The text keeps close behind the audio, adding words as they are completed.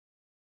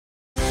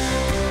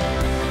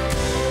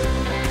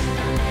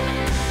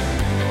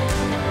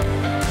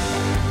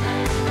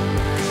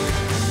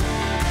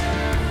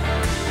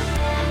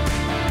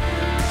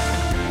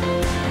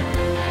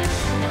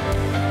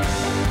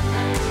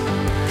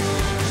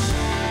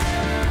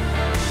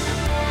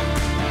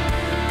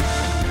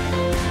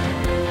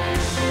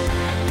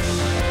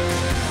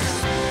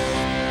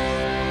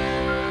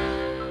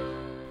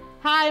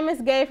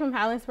is Gueye from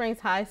Highland Springs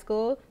High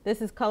School.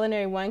 This is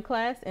Culinary 1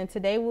 class, and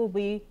today we'll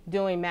be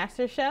doing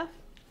Master Chef.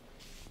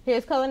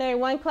 Here's Culinary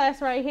 1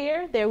 class right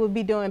here. They will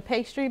be doing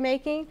pastry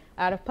making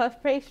out of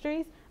puff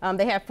pastries.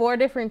 They have 4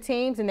 different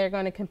teams, and they're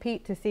going to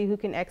compete to see who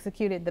can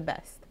execute it the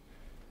best.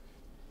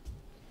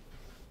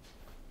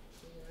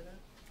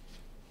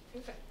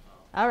 Okay.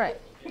 All right.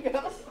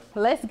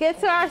 Let's get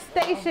to our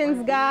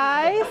stations,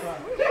 guys.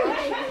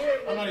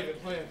 I'm not even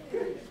playing.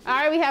 All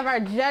right, we have our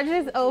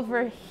judges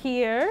over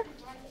here,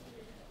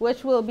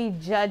 which will be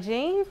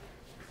judging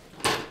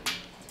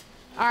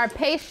our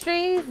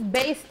pastries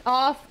based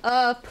off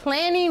of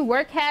planning,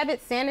 work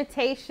habits,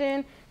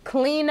 sanitation,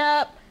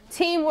 cleanup,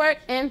 teamwork,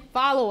 and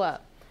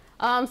follow-up.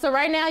 So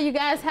right now you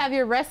guys have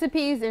your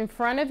recipes in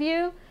front of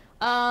you.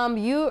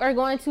 You are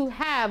going to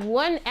have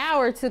 1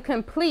 hour to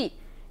complete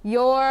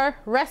your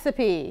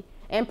recipe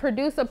and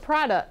produce a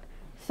product.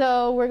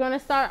 So we're going to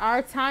start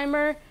our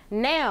timer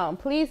now.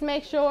 Please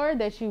make sure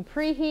that you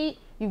preheat,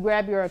 you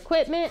grab your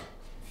equipment,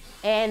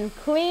 and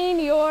clean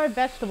your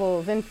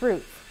vegetables and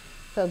fruits.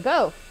 So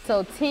go.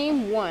 So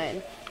team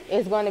 1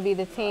 is going to be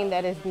the team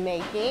that is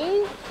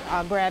making.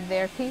 I'll grab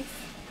their piece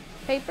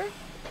of paper.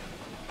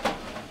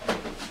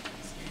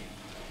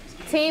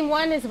 Team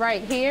 1 is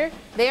right here.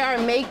 They are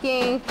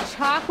making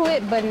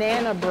chocolate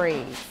banana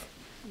braids.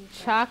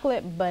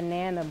 Chocolate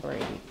banana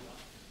braids.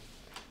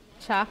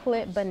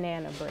 Chocolate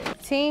banana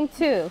braids. Team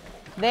 2,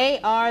 they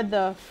are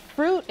the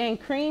fruit and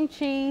cream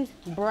cheese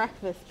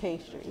breakfast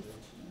pastries.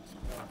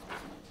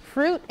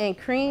 Fruit and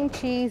cream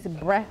cheese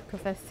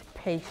breakfast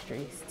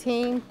pastries.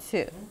 Team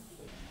 2,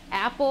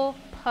 apple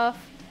puff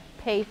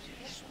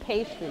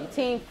pastry.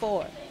 Team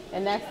 4,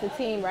 and that's the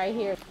team right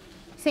here.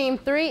 Team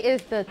 3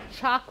 is the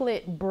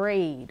chocolate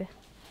braid.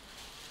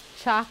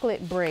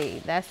 Chocolate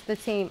braid. That's the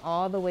team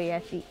all the way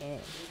at the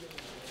end.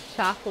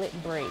 Chocolate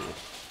braid.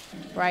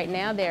 Right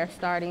now they're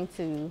starting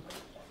to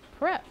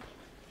prep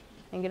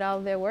and get all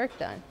of their work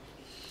done.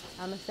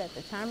 I'm gonna set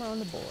the timer on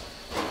the board.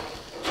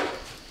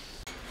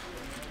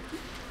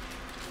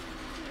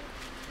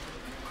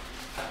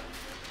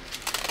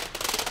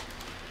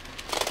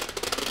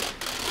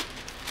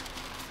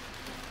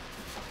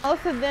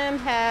 Most of them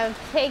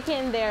have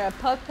taken their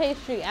puff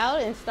pastry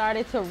out and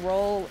started to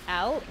roll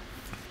out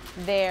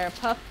their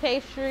puff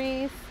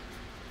pastries.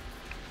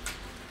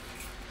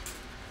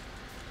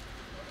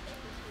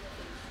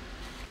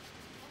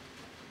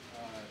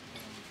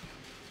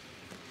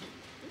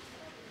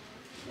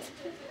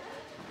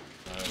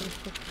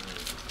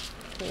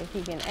 See if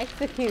you can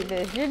execute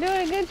this. You're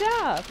doing a good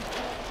job.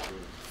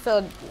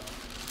 So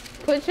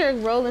put your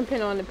rolling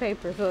pin on the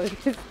paper so it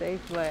can stay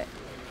flat.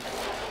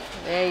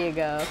 There you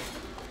go.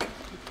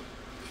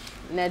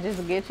 Now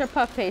just get your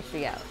puff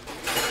pastry out.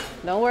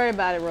 Don't worry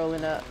about it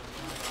rolling up.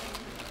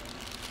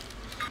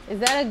 Is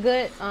that a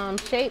good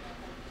shape?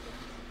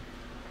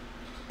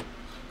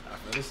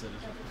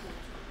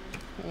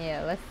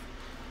 Yeah, let's.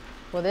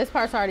 Well, this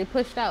part's already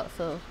pushed out,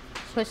 so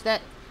push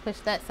that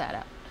side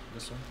out.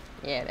 This one?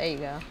 Yeah, there you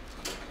go.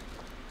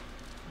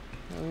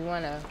 And you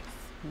want a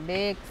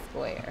big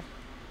square.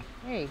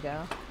 There you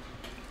go.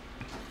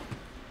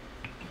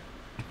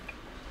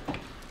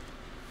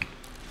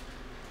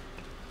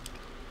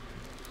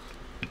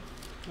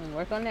 And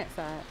work on that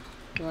side.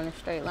 You want a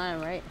straight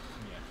line, right?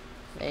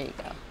 Yeah. There you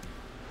go.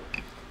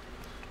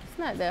 It's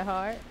not that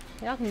hard.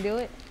 Y'all can do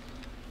it.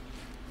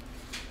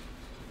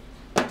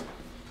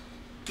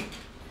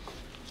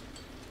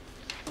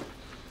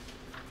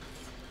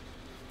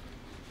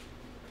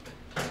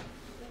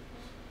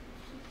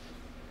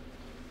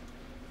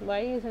 Why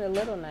are you using a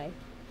little knife?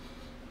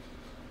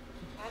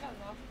 I don't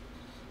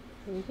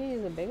know. You can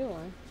use a bigger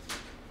one.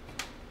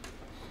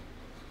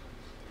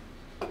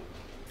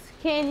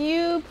 Can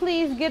you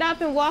please get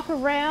up and walk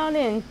around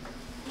and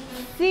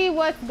see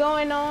what's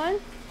going on?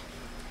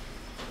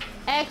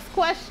 Ask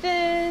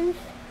questions.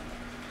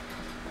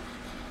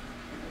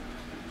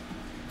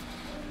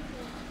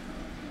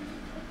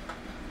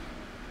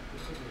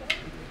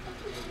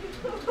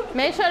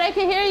 Make sure they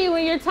can hear you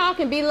when you're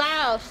talking. Be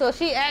loud. So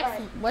she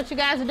asks what you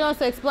guys are doing.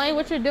 So explain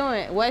what you're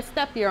doing. What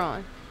step you're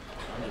on.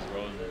 I'm just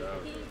rolling it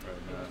out right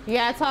now. You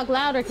gotta talk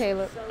louder,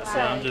 Caleb. I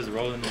said I'm just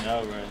rolling it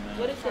out right now.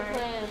 What is the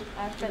plan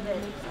after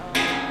this?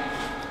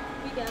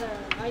 We gotta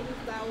light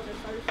these flowers at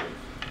first.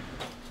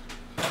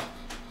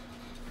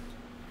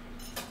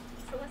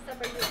 So what step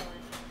are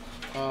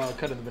you on?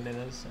 Cutting the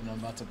bananas, and I'm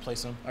about to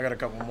place them. I got a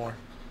couple more.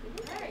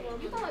 Alright, well,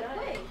 you going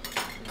quick.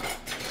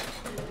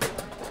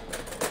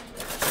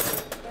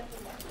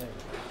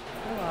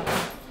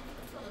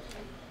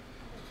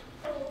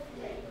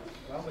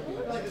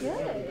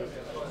 Good.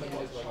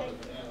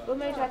 What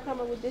made y'all come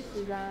up with this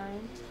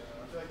design?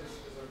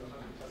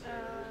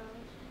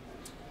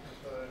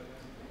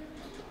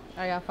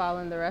 Are y'all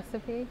following the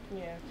recipe?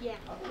 Yeah. Yeah.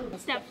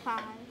 Step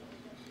 5.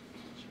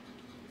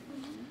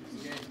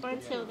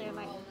 Until they're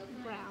like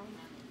brown.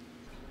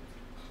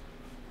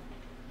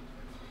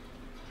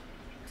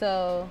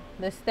 So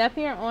the step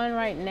you're on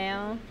right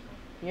now,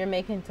 you're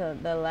making to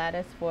the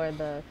lattice for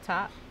the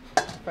top,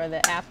 for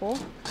the apple.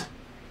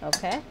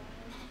 Okay.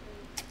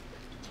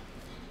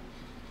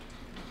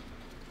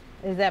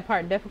 Is that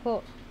part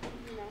difficult?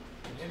 No.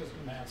 It is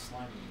mad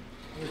slimy.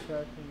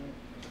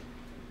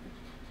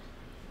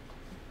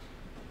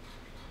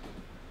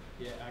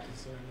 Yeah, I can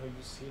say I know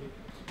you see it.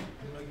 I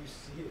know you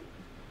see it.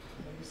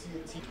 I know you see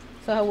it.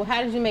 So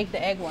how did you make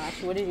the egg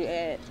wash? What did you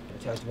add?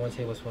 I touched 1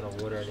 tablespoon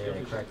of water in there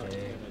and cracked the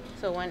egg.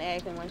 So 1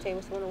 egg and 1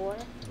 tablespoon of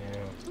water?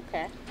 Yeah.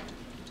 Okay.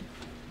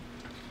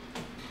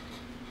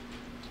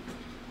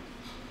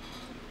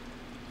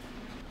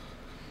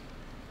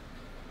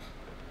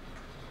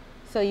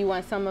 So you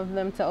want some of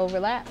them to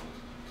overlap?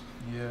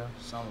 Yeah,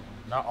 some of them.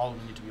 Not all of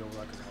them need to be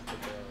overlapped because I'll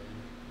put that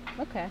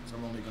already. Okay. So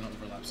I'm only going to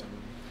overlap some of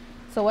them.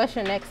 So what's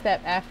your next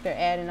step after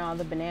adding all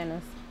the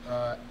bananas?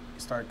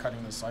 Start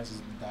cutting the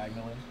slices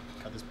diagonally.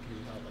 Cut this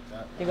piece out like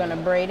that. You're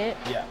gonna braid it?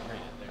 Yeah, braid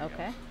it. There you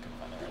Okay. go. Couldn't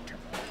find the right term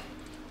for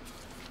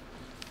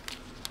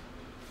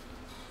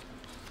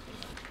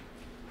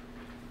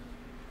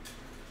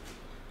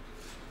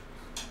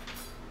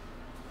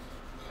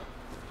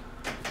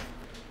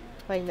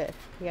it. Like this.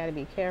 You gotta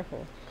be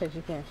careful because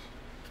you can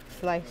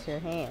slice your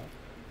hand.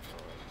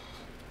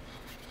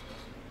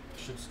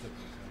 Should stick.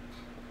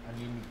 I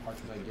need any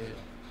parts that I get.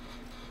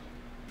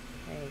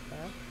 There you go.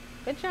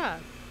 Good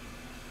job.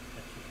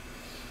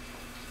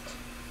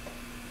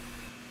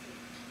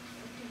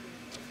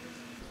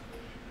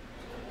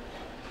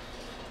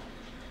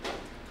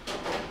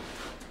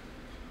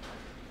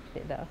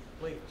 Though.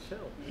 Wait,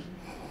 chill.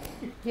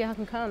 Y'all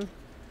can come.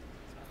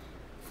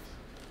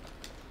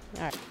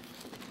 All right.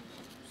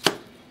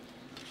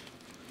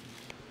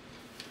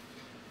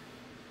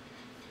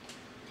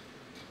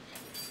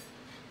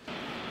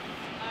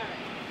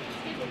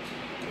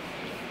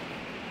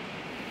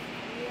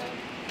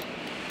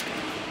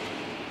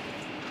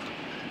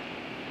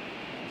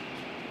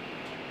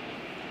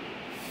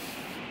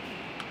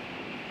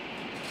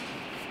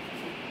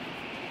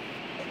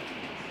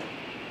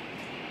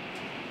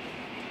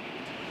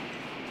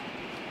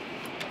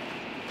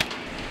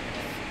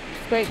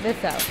 Scrape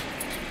this out.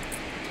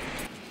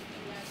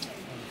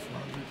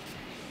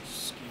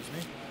 Excuse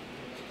me.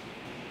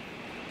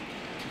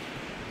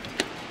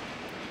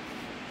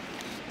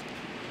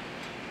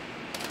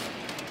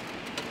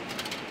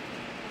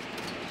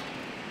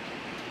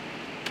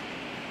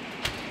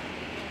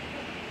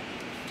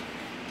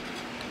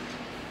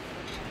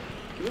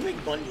 Can we make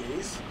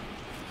beignets?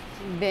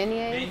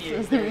 Beignets?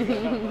 Beignets, there you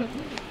go.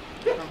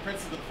 From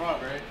Princess of the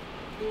Frog, right?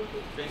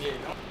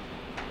 Beignet.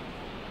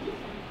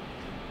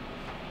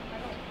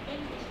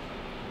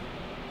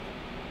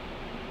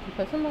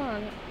 Put some more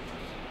on it.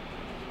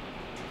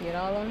 Get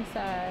all on the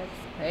sides.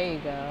 There you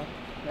go.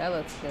 That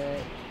looks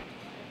good.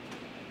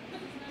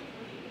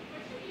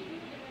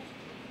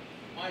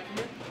 Mike, come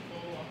here. Oh,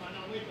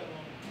 no, wait that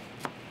long.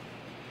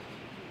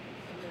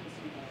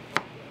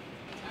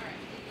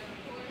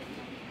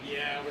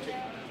 Yeah, we're taking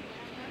that.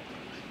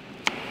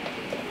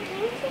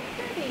 Oh, so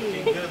pretty.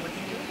 Looking good,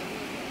 looking good.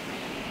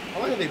 How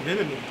long have they been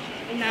in me?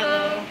 Not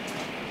long.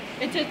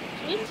 It took.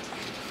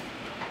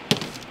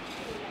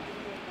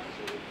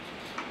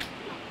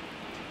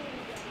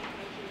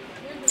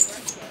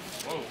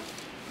 Whoa.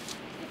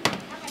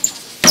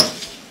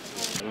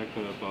 I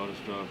cut up all the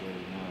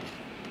strawberries now.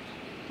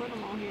 Put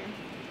them on here.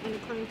 And the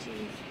cream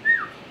cheese.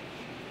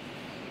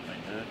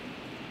 Like that?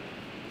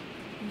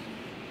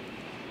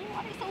 Why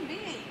they so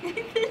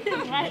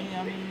big? Right?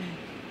 Yeah, I mean,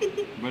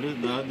 but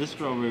this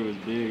strawberry was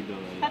big though.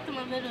 Cut Like, them a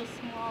little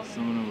smaller.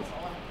 some of them was.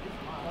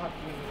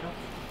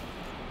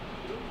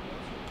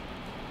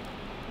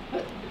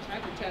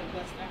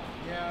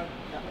 Yeah.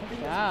 Good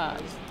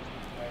job.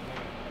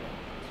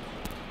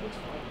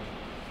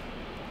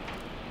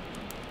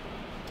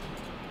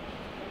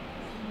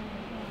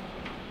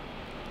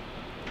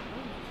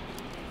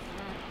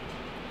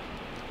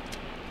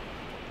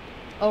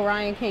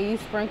 Orion, can you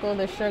sprinkle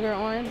the sugar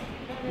on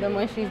them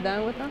when she's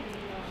done with them?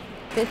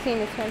 15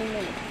 to 20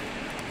 minutes.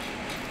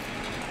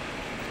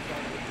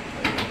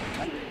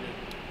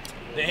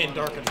 They ain't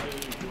dark enough.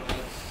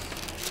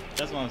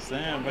 That's what I'm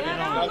saying, but they're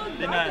not.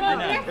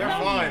 They're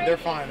fine. They're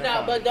fine. They're No,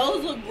 fine. but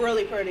those look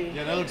really pretty.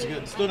 Yeah, that looks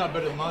good. Still not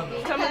better than mine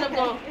though. Some of them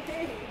go.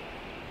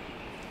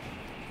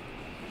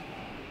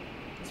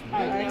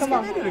 Alright, come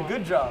on. They did a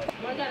good job.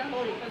 I gotta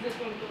hold it because it's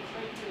gonna go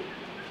straight through.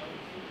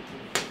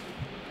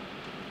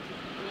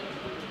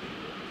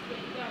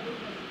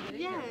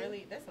 Yeah.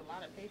 That's a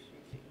lot of pastry.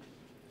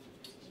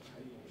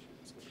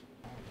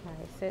 All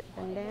right, sit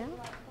them down.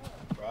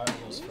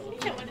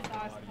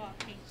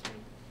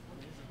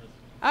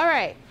 All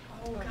right.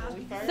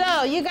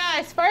 So you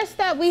guys, first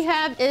up we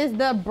have is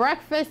the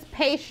breakfast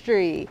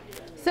pastry.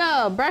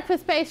 So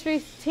breakfast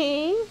pastries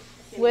team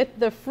with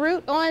the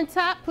fruit on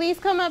top. Please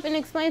come up and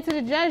explain to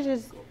the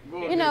judges,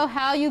 you know,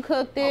 how you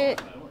cooked it.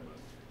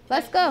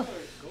 Let's go.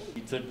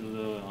 We took the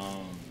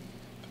little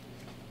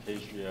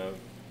pastry out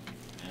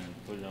and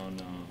put it on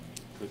the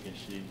cooking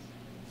sheets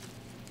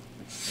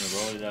and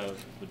rolled it out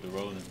with the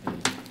rolling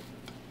pin.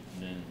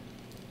 And then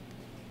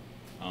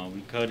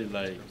we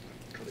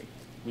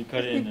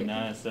cut it into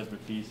 9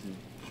 separate pieces,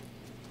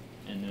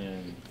 and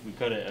then we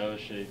cut an L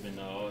shape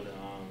into all the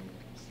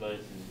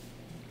slices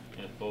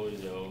and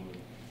folded it over.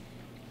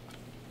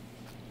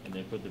 and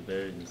then put the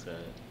berries inside.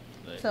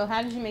 Like, So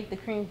how did you make the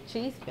cream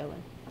cheese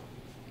filling?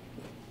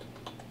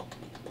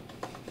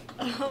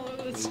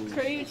 It was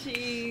cream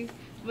cheese,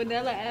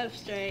 vanilla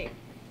extract,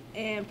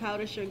 and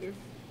powdered sugar.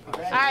 All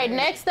right,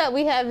 next up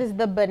we have is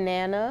the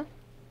banana.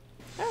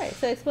 All right,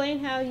 so explain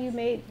how you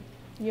made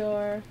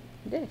your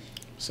dish.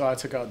 So I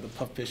took out the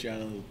puff pastry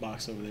out of the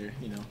box over there,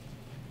 you know,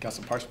 got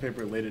some parchment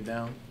paper, laid it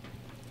down,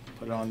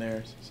 put it on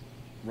there,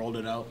 rolled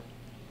it out,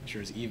 make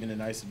sure it's even and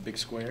nice and big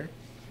square.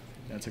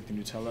 Then I took the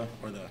Nutella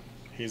or the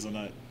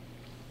hazelnut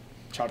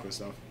chocolate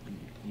stuff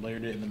and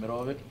layered it in the middle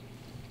of it.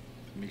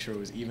 Make sure it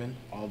was even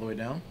all the way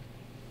down.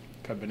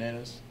 Cut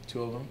bananas,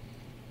 2 of them,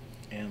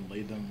 and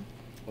laid them.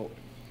 Oh,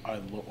 I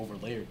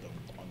overlayered them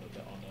on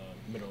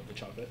the middle of the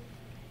chocolate,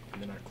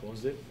 and then I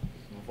closed it.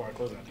 And before I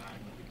closed it,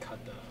 I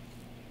cut the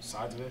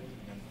sides of it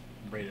and then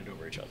braided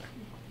over each other.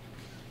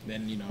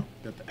 Then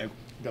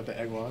got the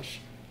egg wash,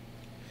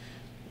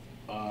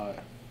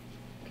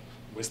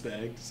 whisked the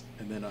eggs,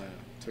 and then I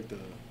took the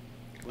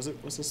what's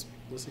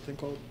the thing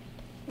called?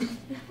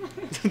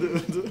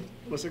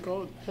 What's it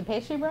called? The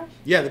pastry brush?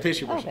 Yeah, the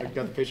pastry brush. Okay. I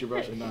got the pastry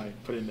brush and I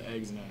put it in the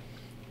eggs and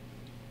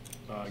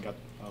I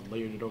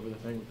layered it over the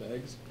thing with the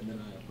eggs and then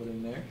I put it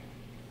in there.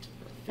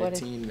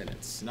 15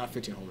 minutes. Not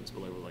 15 whole minutes,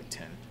 but like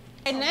 10.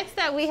 And next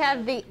up we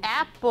have the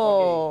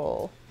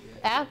apple.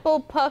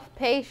 Apple puff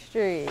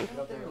pastry.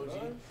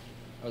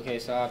 Okay,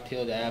 so I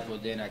peeled the apple,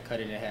 then I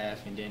cut it in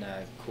half, and then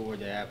I cored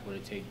the apple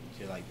to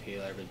like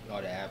peel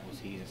all the apple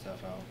seeds and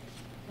stuff out.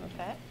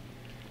 Okay.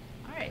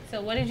 All right,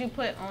 so what did you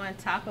put on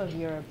top of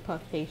your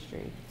puff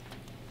pastry?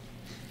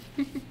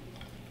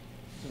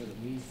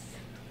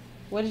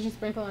 What did you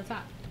sprinkle on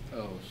top?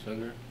 Oh,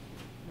 sugar.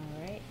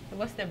 All right.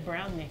 What's the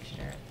brown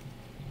mixture?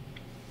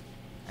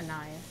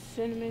 Anaya.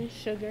 Cinnamon,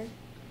 sugar,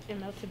 and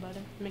melted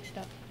butter mixed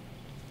up.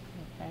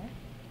 Okay.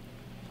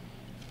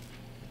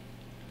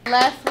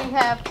 Last we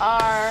have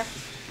our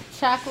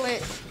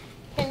chocolate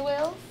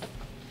pinwheels.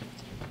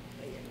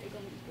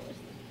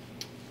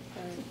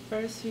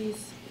 First, we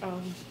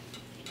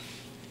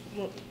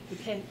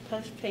the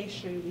puff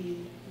pastry, we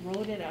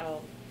rolled it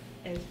out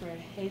and spread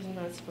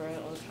hazelnut spread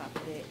on top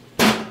of it.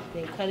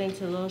 Then cut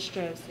into little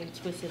strips and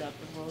twist it up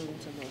and roll it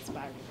into a little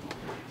spiral.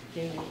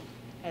 Then,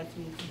 as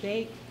we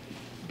bake,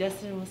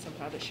 dust it with some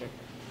powdered sugar.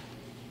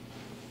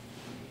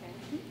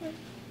 Okay.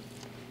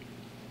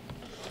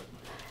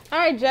 All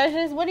right,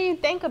 judges, what do you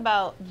think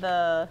about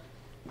the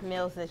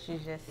meals that you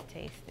just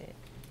tasted?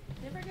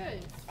 They were good.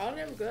 All of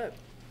them good.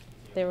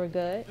 They were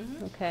good?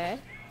 Okay.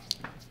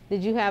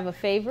 Did you have a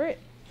favorite?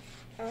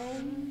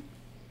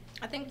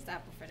 I think it's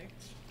apple fritter.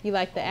 You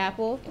like the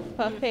apple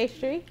puff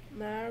pastry?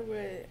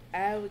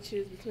 I would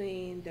choose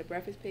between the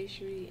breakfast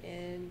pastry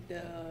and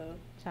the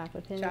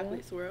Chocolate pinwheel?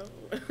 chocolate swirl.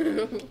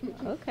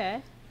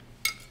 Okay.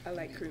 I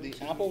like cream cheese.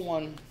 The apple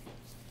one,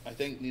 I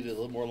think, needed a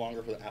little more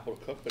longer for the apple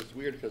to cook, but it's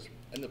weird because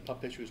the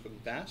puff pastry was cooking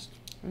fast,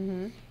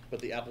 but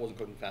the apple wasn't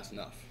cooking fast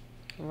enough.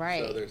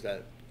 Right. So there's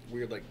that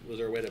weird, like, was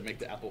there a way to make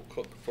the apple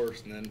cook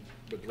first and then,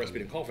 but the recipe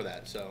didn't call for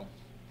that, so.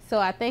 So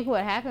I think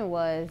what happened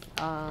was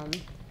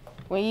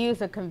when you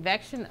use a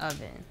convection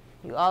oven,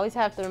 you always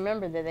have to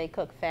remember that they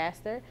cook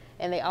faster,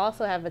 and they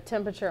also have a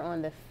temperature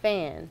on the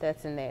fan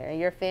that's in there, and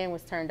your fan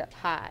was turned up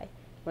high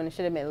when it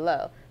should have been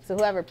low. So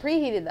whoever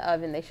preheated the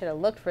oven, they should have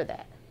looked for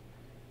that.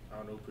 I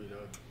don't know,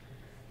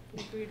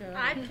 preheated.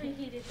 I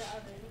preheated the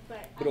oven,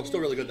 but But it was still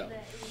really good though.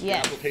 Yes. The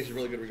apple tasted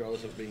really good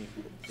regardless of being.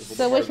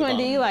 So which one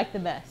do you like the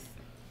best?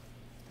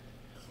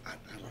 I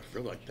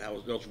really like that.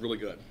 That was really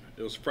good.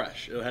 It was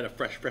fresh. It had a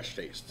fresh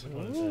taste.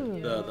 Ooh.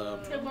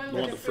 The one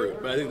with the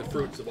fruit. But I think the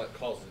fruit's what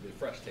causes it, the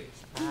fresh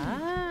taste.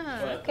 Ah,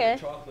 But okay.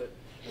 the chocolate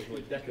was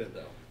really decadent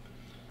though.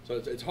 So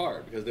it's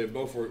hard because they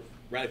both were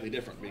radically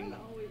different, being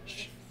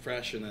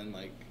fresh and then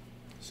like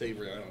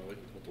savory. I don't know what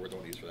the word I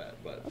want to use for that,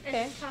 but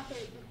Okay. And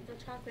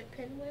the chocolate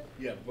pinwheel.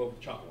 yeah, both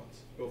chocolate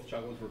ones. Both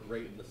chocolate ones were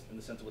great in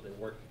the sense of what they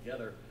worked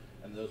together,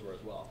 and those were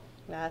as well.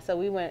 So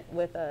we went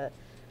with a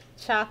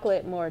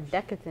chocolate, more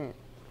decadent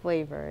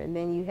flavor, and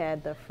then you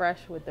had the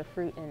fresh with the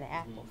fruit and the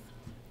apples.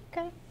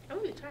 Okay. I'm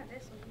gonna try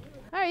this one.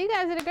 All right, you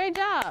guys did a great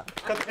job.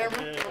 Cut the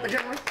camera. Cut the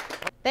camera.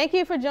 Thank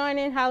you for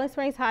joining Highland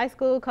Springs High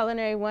School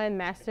Culinary 1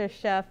 Master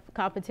Chef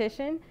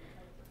competition.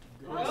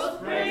 Go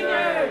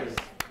Springers!